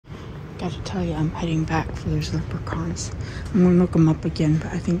Gotta tell you, I'm heading back for those leprechauns. I'm gonna look them up again, but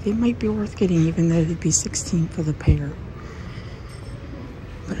I think they might be worth getting, even though they'd be $16 for the pair.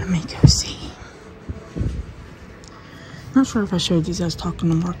 But I may go see. Not sure if I showed these. I was talking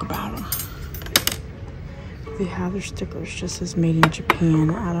to Mark about them. They have their stickers just as made in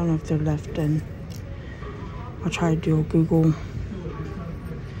Japan. I don't know if they're left in. I'll try to do a Google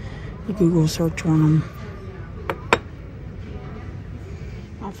search on them.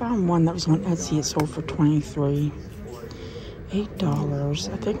 I found one that was on Etsy. It sold for $23. $8.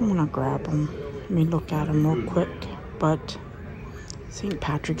 I think I'm gonna grab them. Let me look at them real quick. But St.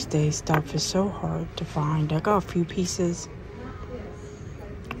 Patrick's Day stuff is so hard to find. I got a few pieces.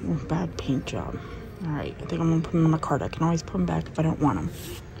 Oh, bad paint job. Alright, I think I'm gonna put them in my cart. I can always put them back if I don't want them.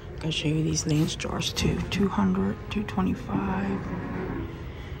 I gotta show you these Lance jars too. 200, 225.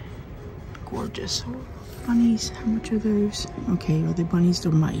 Gorgeous. Bunnies, how much are those? Okay, are they bunnies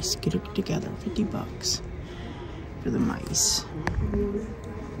or mice? Get it together. $50 for the mice. It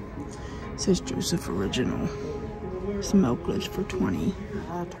says Joseph Original. Smokeless for $20.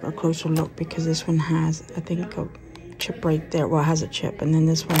 I took a closer look because this one has, I think, a chip right there. Well, it has a chip, and then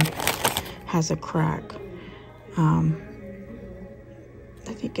this one has a crack. I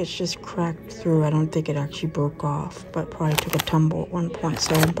think it's just cracked through. I don't think it actually broke off, but probably took a tumble at one point.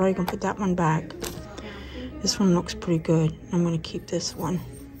 So I'm probably gonna put that one back. This one looks pretty good. I'm gonna keep this one.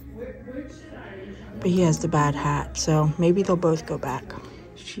 But he has the bad hat, so maybe they'll both go back.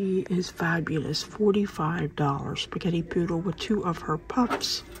 She is fabulous. $45. Spaghetti poodle with 2 of her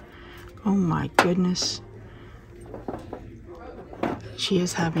pups. Oh my goodness. She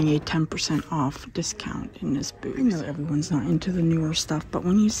is having a 10% off discount in this booth. I know everyone's not into the newer stuff, but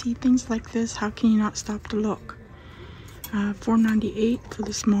when you see things like this, how can you not stop to look? $4.98 for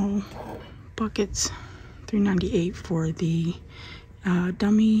the small buckets. $3.98 for the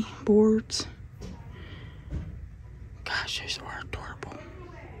dummy boards. Gosh, those are adorable.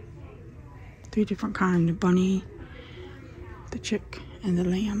 3 different kinds: the bunny, the chick, and the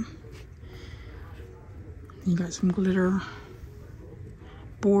lamb. You got some glitter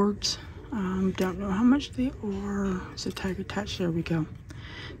boards. Don't know how much they are. There's a tag attached. There we go.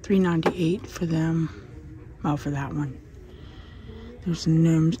 $3.98 for them. Well, for that one. There's some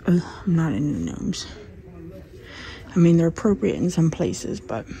gnomes. I'm not into gnomes. I mean, they're appropriate in some places,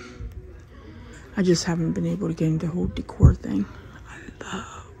 but I just haven't been able to get into the whole decor thing. I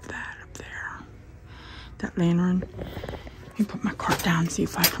love that up there. That lantern. Let me put my cart down and see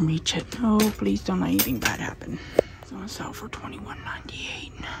if I can reach it. Oh, please don't let anything bad happen. It's on sale for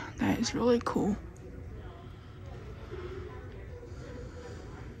 $21.98. That is really cool.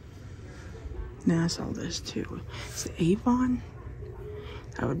 Then I saw this too. It's the Avon.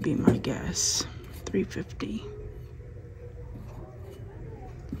 That would be my guess. $3.50.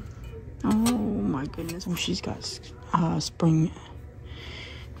 Oh my goodness. Oh, she's got spring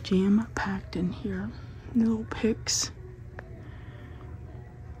jam packed in here. Little picks.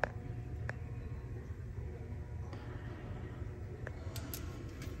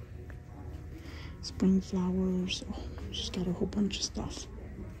 Spring flowers. Oh, she's got a whole bunch of stuff.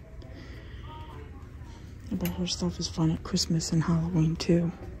 I bet her stuff is fun at Christmas and Halloween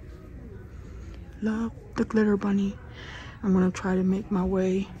too. Love the glitter bunny. I'm gonna try to make my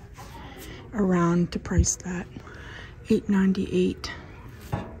way around to price that. $8.98.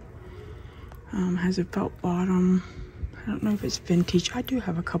 Has a felt bottom. I don't know if it's vintage. I do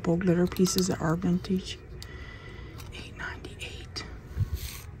have a couple of glitter pieces that are vintage. $8.98.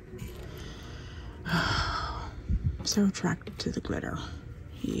 I'm so attracted to the glitter.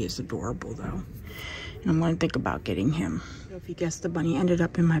 He is adorable though. And I'm going to think about getting him. So if you guessed, the bunny ended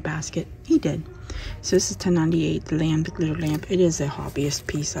up in my basket. He did. So this is $10.98, the lamp, the glitter lamp. It is a hobbyist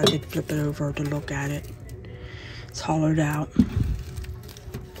piece. I did flip it over to look at it. It's hollowed out.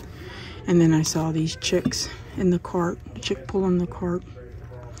 And then I saw these chicks in the cart. The chick pulling the cart.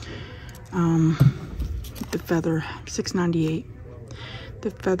 The feather, $6.98.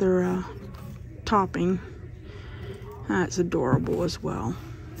 The feather topping. That's adorable as well.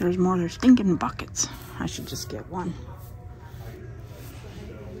 There's more. There's stinking buckets. I should just get one.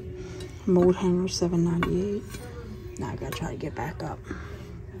 Mold hanger, $7.98. Now I gotta try to get back up.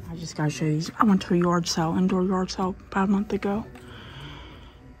 I just gotta show you these. I went to a yard sale, indoor yard sale, about a month ago.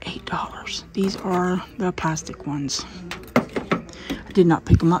 $8. These are the plastic ones. I did not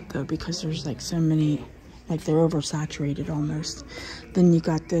pick them up though because there's like so many, like they're oversaturated almost. Then you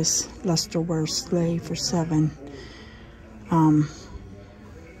got this lusterware sleigh for $7.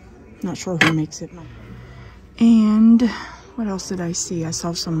 Not sure who makes it. And what else did I see? I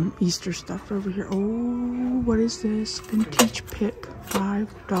saw some Easter stuff over here. Oh, what is this? Vintage pick.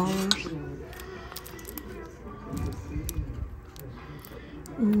 $5.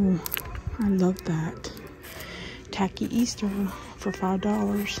 Ooh, I love that. Tacky Easter for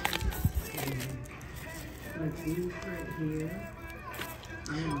 $5.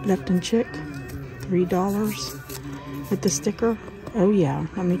 Left and Chick, $3 with the sticker. Oh yeah,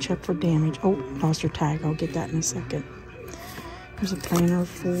 let me check for damage. Oh, lost her tag. I'll get that in a second. There's a planner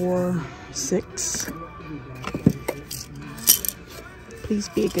for $6. Please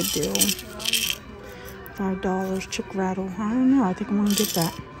be a good deal. $5 Chick Rattle. I don't know. I think I'm gonna get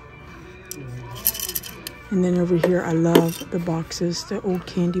that. And then over here, I love the boxes. The old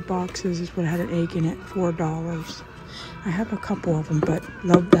candy boxes is what had an egg in it. $4. I have a couple of them, but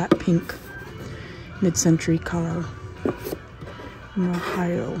love that pink mid-century color from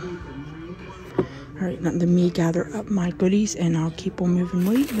Ohio. All right, now let me gather up my goodies and I'll keep on moving.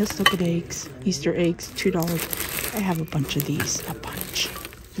 Wait, let's look at eggs. Easter eggs, $2. I have a bunch of these, a bunch.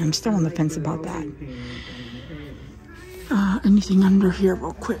 I'm still on the fence about that. Anything under here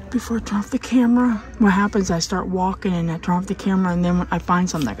real quick before I turn off the camera? What happens, I start walking and I turn off the camera, and then when I find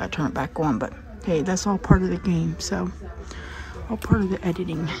something, I gotta turn it back on. But hey, that's all part of the game, so all part of the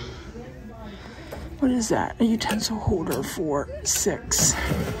editing. What is that? A utensil holder for $6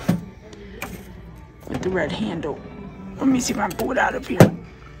 with the red handle. Let me see if I can pull it out of here.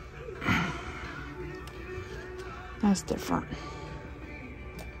 That's different.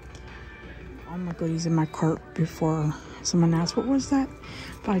 All my goodies in my cart before someone asked, what was that?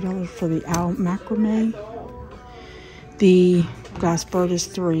 $5 for the owl macrame. The glass bird is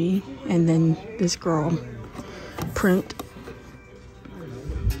 $3, and then this girl print.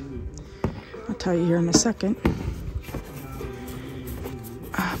 I'll tell you here in a second.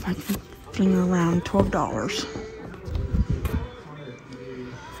 If I can fling her around, $12.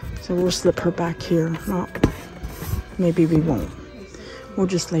 So we'll slip her back here. Well, maybe we won't. We'll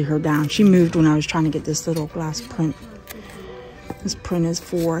just lay her down. She moved when I was trying to get this little glass print. This print is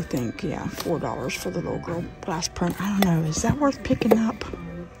 $4, I think. Yeah, $4 for the little girl glass print. I don't know. Is that worth picking up?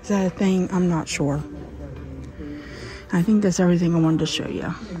 Is that a thing? I'm not sure. I think that's everything I wanted to show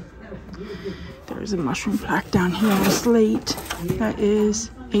you. There's a mushroom plaque down here on slate. That is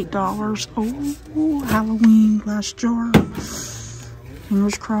 $8. Oh, Halloween glass jar.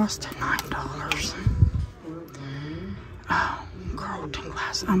 Fingers crossed. $9. Oh, Carlton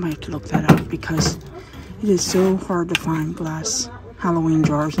glass. I might have to look that up because it is so hard to find glass Halloween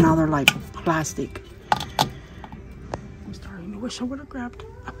jars. Now they're like plastic. I'm starting to wish I would have grabbed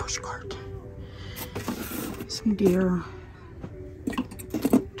a push cart. Some deer.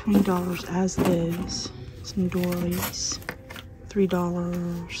 $20 as is. Some doilies.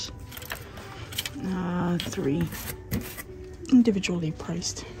 $3. 3. Individually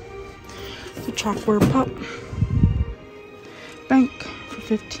priced. The chalkware pup. Bank for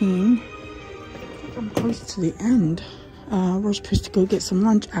 $15. I'm close to the end. We're supposed to go get some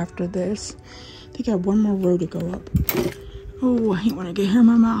lunch after this. I think I have one more row to go up. Oh, I hate when I get hair in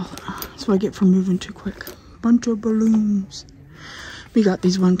my mouth. That's what I get for moving too quick. Bunch of balloons. We got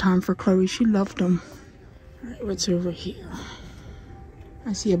these one time for Chloe. She loved them. All right, what's over here?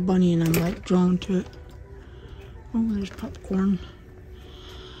 I see a bunny and I'm like drawn to it. Oh, there's popcorn.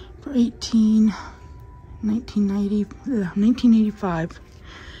 For $18. 1990, 1985.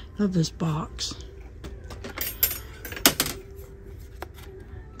 Love this box.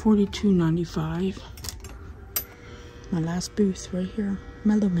 $42.95. My last booth right here.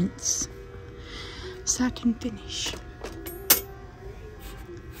 Mellow Mints. Satin finish.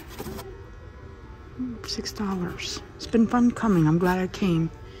 $6. It's been fun coming. I'm glad I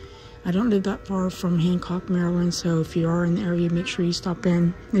came. I don't live that far from Hancock, Maryland, so if you are in the area, make sure you stop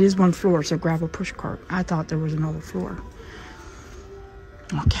in. It is one floor, so grab a push cart. I thought there was another floor.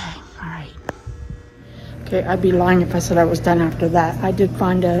 Okay, all right. Okay, I'd be lying if I said I was done after that. I did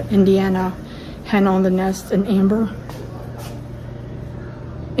find a Indiana hen on the nest in amber.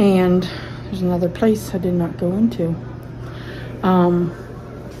 And there's another place I did not go into.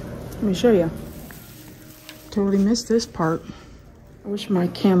 Let me show you. Totally missed this part. I wish my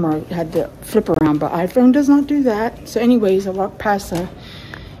camera had to flip around, but iPhone does not do that. So anyways, I walked past a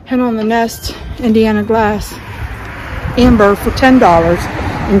hen on the nest, Indiana glass, amber for $10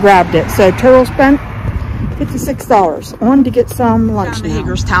 and grabbed it. So total spent $56. On to get some lunch now. Down to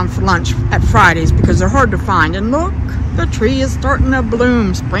Hagerstown for lunch at Fridays because they're hard to find. And look, the tree is starting to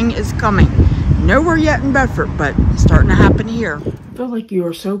bloom. Spring is coming. Nowhere yet in Bedford, but it's starting to happen here. I feel like you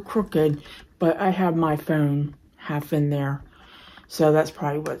are so crooked, but I have my phone half in there. So that's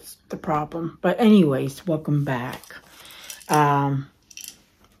probably what's the problem. But anyways, welcome back.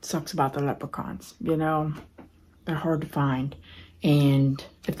 Sucks about the leprechauns, you know. They're hard to find. And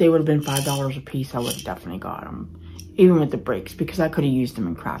if they would have been $5 a piece, I would have definitely got them. Even with the breaks, because I could have used them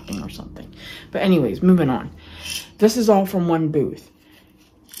in crafting or something. But anyways, moving on. This is all from one booth.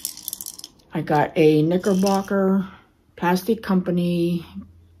 I got a Knickerbocker Plastic Company,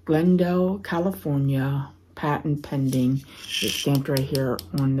 Glendale, California, patent pending. It's stamped right here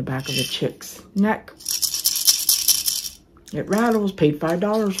on the back of the chick's neck. It rattles, paid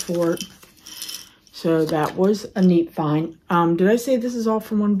 $5 for it. So that was a neat find. Did I say this is all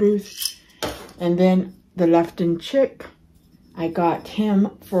from one booth? And then the Lefton chick, I got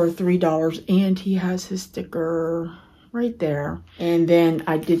him for $3 and he has his sticker right there. And then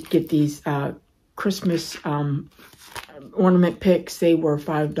I did get these Christmas ornament picks. They were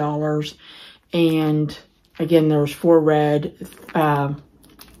 $5. And again, there's 4 red,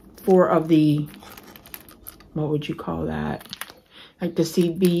 4 of the, what would you call that? Like the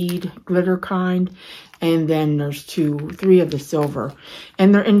seed bead glitter kind. And then there's 3 of the silver.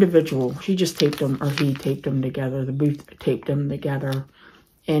 And they're individual. She just taped them, or he taped them together. The booth taped them together.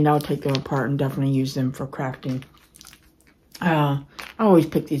 And I'll take them apart and definitely use them for crafting. I always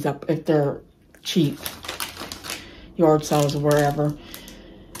pick these up if they're cheap. Yard sales or wherever.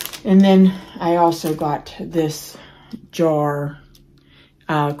 And then I also got this jar.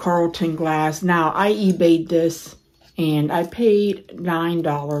 Carlton glass. Now, I eBayed this. And I paid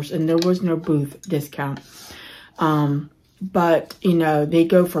 $9, and there was no booth discount. But, you know, they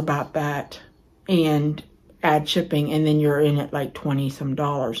go for about that and add shipping, and then you're in at like $20-some.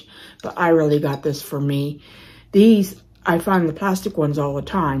 But I really got this for me. These, I find the plastic ones all the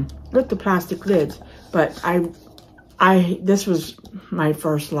time with the plastic lids. But this was my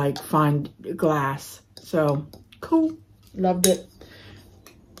first, like, find glass. So, cool. Loved it.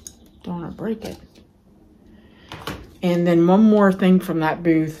 Don't want to break it. And then one more thing from that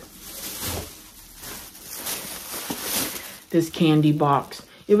booth. This candy box.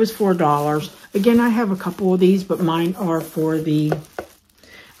 It was $4. Again, I have a couple of these, but mine are for the,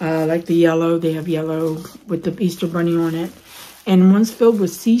 like the yellow. They have yellow with the Easter bunny on it. And one's filled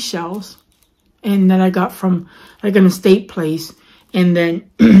with seashells. And that I got from like an estate place. And then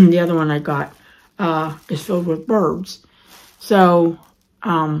the other one I got is filled with birds. So,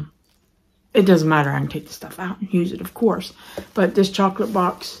 it doesn't matter. I can take the stuff out and use it, of course. But this chocolate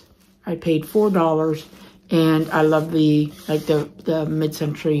box, I paid $4. And I love the, like the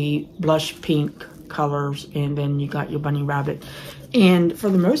mid-century blush pink colors. And then you got your bunny rabbit. And for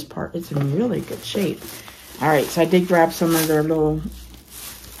the most part, it's in really good shape. All right, so I did grab some of their little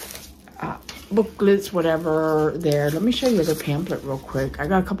booklets, whatever, there. Let me show you the pamphlet real quick. I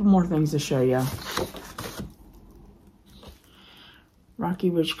got a couple more things to show you. Rocky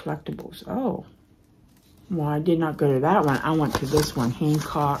Ridge Collectibles. Oh. Well, I did not go to that one. I went to this one.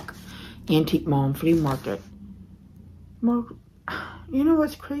 Hancock Antique Mall and Flea Market. Well, you know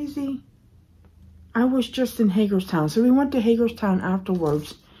what's crazy? I was just in Hagerstown. So we went to Hagerstown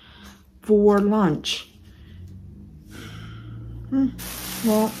afterwards for lunch.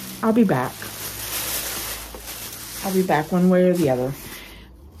 Well, I'll be back. I'll be back one way or the other.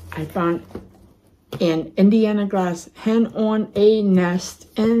 I found an Indiana glass hen on a nest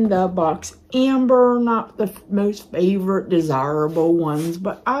in the box. Amber, not the most favorite desirable ones,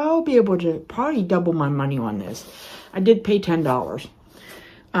 but I'll be able to probably double my money on this. I did pay $10.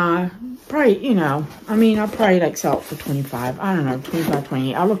 Probably, you know, I mean, I'll probably like sell it for 25. I don't know, 25,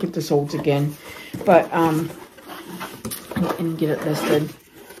 28. I'll look at the solds again, but, and get it listed.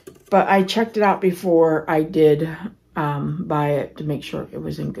 But I checked it out before I did buy it to make sure it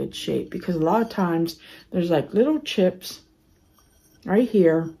was in good shape, because a lot of times there's like little chips right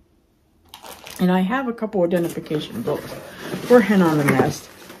here, and I have a couple identification books for hen on the nest,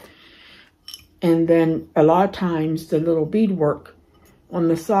 and then a lot of times the little beadwork on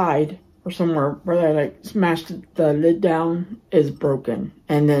the side or somewhere where I like smashed the lid down is broken,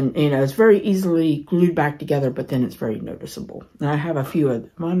 and then, you know, it's very easily glued back together, but then it's very noticeable. And I have a few of,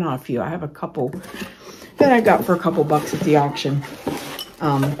 well, not a few, I have a couple that I got for a couple bucks at the auction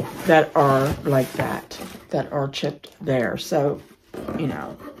that are like that are chipped there. So, you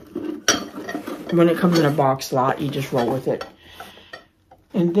know, when it comes in a box lot, you just roll with it.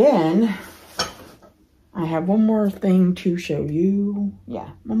 And then I have one more thing to show you. Yeah,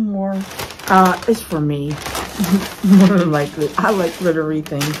 one more. It's for me. More than likely. I like glittery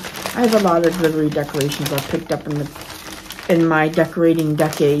things. I have a lot of glittery decorations I picked up in my decorating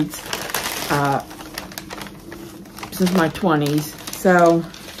decades. Since my 20s. So,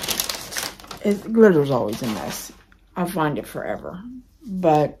 glitter's always a mess. I'll find it forever.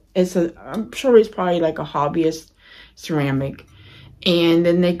 But I'm sure it's probably like a hobbyist ceramic. And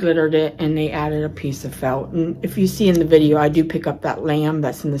then they glittered it and they added a piece of felt. And if you see in the video, I do pick up that lamb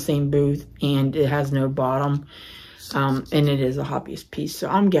that's in the same booth, and it has no bottom. And it is a hobbyist piece. So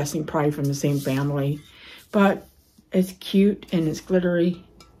I'm guessing probably from the same family. But it's cute and it's glittery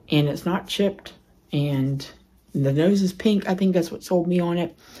and it's not chipped. And the nose is pink. I think that's what sold me on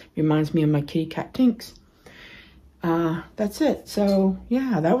it. Reminds me of my kitty cat Tinks. That's it. So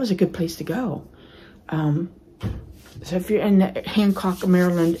yeah, that was a good place to go. So if you're in the Hancock,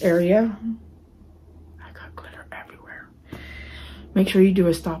 Maryland area, I got glitter everywhere. Make sure you do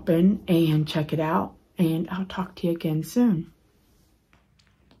a stop in and check it out. And I'll talk to you again soon.